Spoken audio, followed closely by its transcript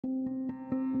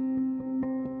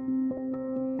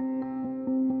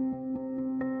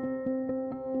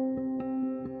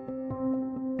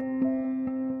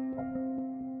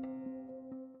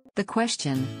The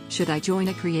question, should I join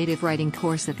a creative writing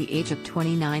course at the age of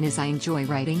 29 as I enjoy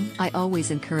writing? I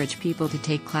always encourage people to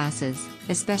take classes,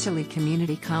 especially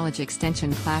community college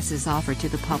extension classes offered to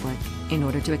the public, in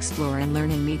order to explore and learn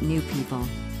and meet new people.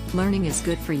 Learning is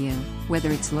good for you,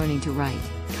 whether it's learning to write,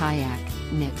 kayak,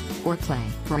 knit, or play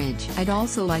bridge. I'd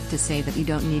also like to say that you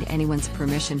don't need anyone's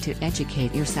permission to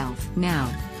educate yourself. Now,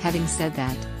 having said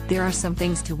that, there are some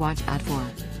things to watch out for.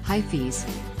 High fees.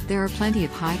 There are plenty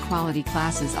of high-quality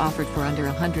classes offered for under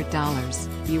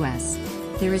 $100 US.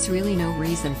 There is really no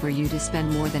reason for you to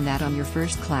spend more than that on your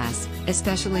first class,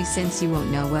 especially since you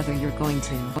won't know whether you're going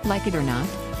to like it or not.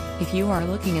 If you are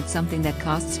looking at something that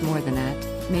costs more than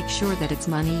that, make sure that it's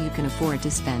money you can afford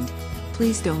to spend.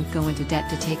 Please don't go into debt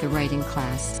to take a writing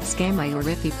class. Scammy or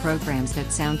iffy programs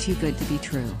that sound too good to be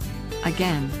true.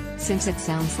 Again, since it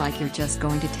sounds like you're just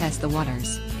going to test the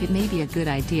waters, it may be a good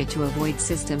idea to avoid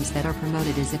systems that are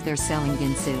promoted as if they're selling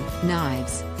ginsu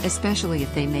knives, especially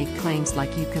if they make claims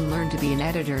like you can learn to be an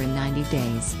editor in 90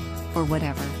 days. Or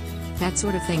whatever. That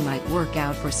sort of thing might work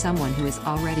out for someone who is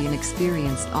already an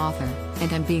experienced author,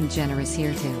 and I'm being generous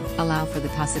here to allow for the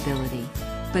possibility.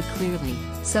 But clearly,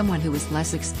 someone who is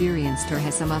less experienced or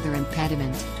has some other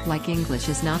impediment, like English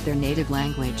is not their native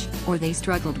language, or they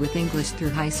struggled with English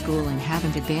through high school and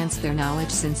haven't advanced their knowledge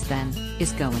since then,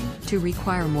 is going to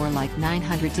require more like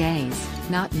 900 days,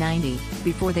 not 90,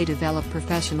 before they develop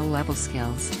professional level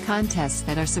skills. Contests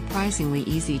that are surprisingly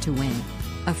easy to win.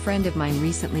 A friend of mine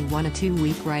recently won a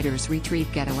 2-week writer's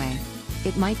retreat getaway.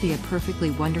 It might be a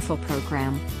perfectly wonderful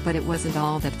program, but it wasn't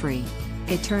all that free.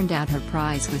 It turned out her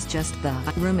prize was just the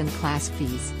room and class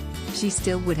fees. She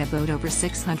still would have owed over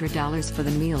 $600 for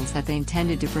the meals that they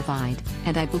intended to provide,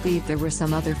 and I believe there were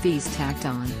some other fees tacked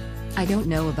on. I don't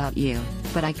know about you,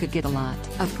 but I could get a lot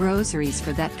of groceries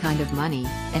for that kind of money,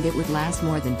 and it would last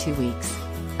more than 2 weeks.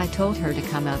 I told her to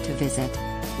come out to visit.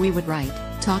 We would write,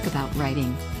 talk about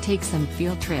writing, take some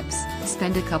field trips,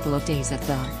 spend a couple of days at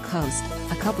the coast,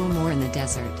 a couple more in the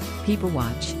desert, people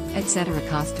watch, etc.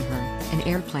 Cost to her, an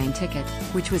airplane ticket,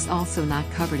 which was also not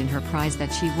covered in her prize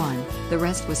that she won. The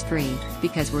rest was free,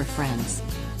 because we're friends.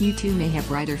 You too may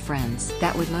have writer friends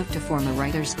that would love to form a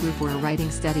writer's group or a writing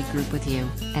study group with you,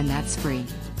 and that's free.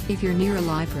 If you're near a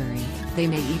library, they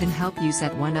may even help you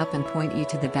set one up and point you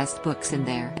to the best books in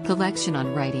their collection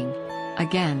on writing.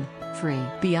 Again, free.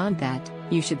 Beyond that,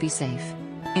 you should be safe.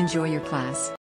 Enjoy your class.